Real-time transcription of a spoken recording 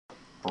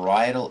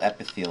parietal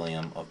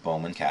epithelium of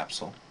Bowman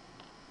capsule.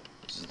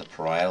 This is the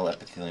parietal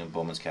epithelium of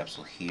Bowman's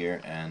capsule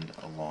here and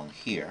along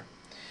here.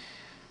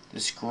 The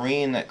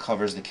screen that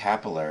covers the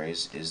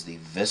capillaries is the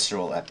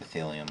visceral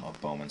epithelium of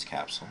Bowman's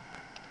capsule.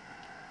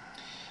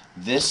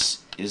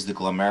 This is the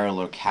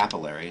glomerular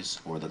capillaries,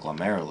 or the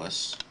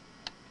glomerulus.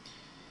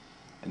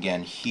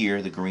 Again,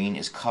 here the green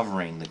is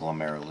covering the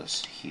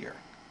glomerulus here.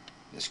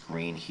 This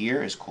green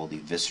here is called the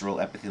visceral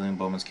epithelium of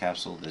Bowman's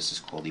capsule. This is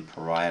called the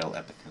parietal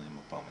epithelium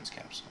of Bowman's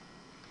capsule.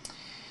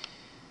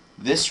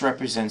 This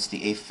represents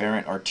the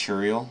afferent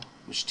arteriole,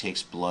 which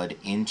takes blood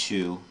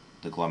into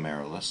the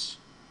glomerulus.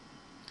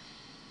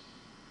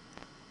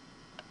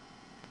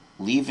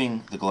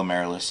 Leaving the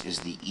glomerulus is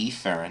the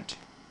efferent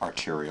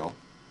arteriole.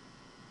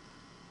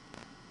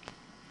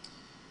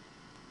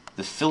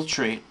 The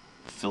filtrate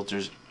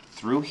filters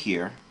through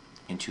here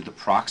into the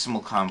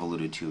proximal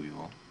convoluted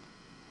tubule,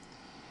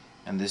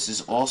 and this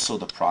is also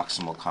the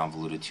proximal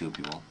convoluted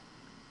tubule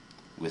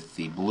with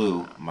the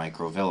blue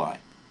microvilli.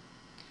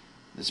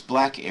 This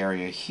black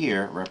area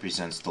here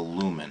represents the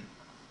lumen,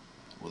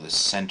 or the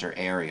center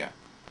area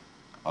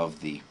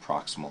of the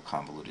proximal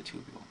convoluted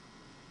tubule.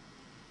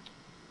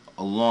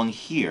 Along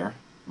here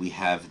we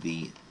have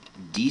the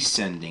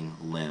descending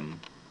limb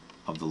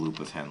of the loop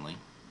of Henle.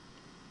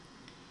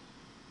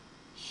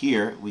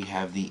 Here we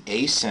have the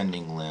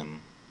ascending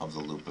limb of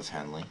the loop of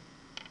Henle.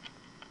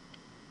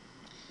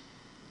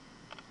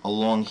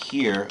 Along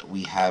here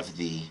we have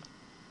the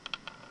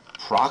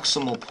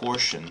proximal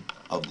portion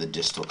of the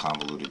distal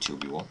convoluted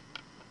tubule.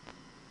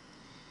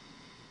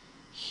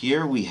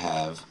 Here we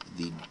have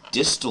the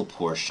distal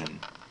portion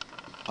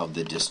of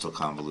the distal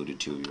convoluted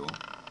tubule.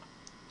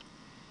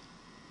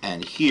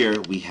 And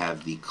here we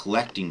have the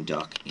collecting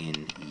duct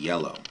in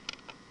yellow.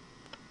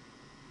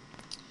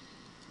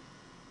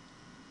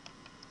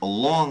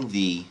 Along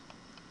the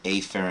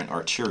afferent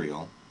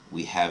arteriole,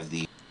 we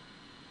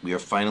are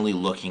finally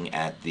looking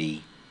at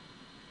the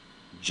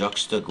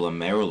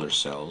juxtaglomerular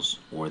cells,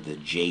 or the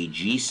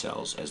JG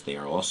cells as they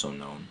are also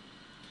known.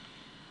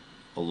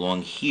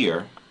 Along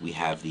here we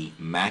have the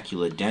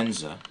macula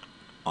densa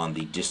on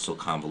the distal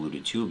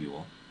convoluted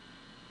tubule.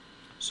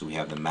 So we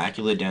have the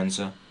macula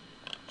densa,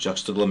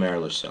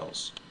 juxtaglomerular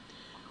cells.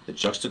 The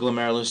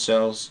juxtaglomerular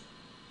cells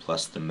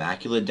plus the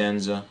macula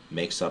densa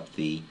makes up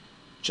the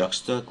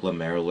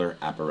juxtaglomerular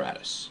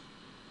apparatus.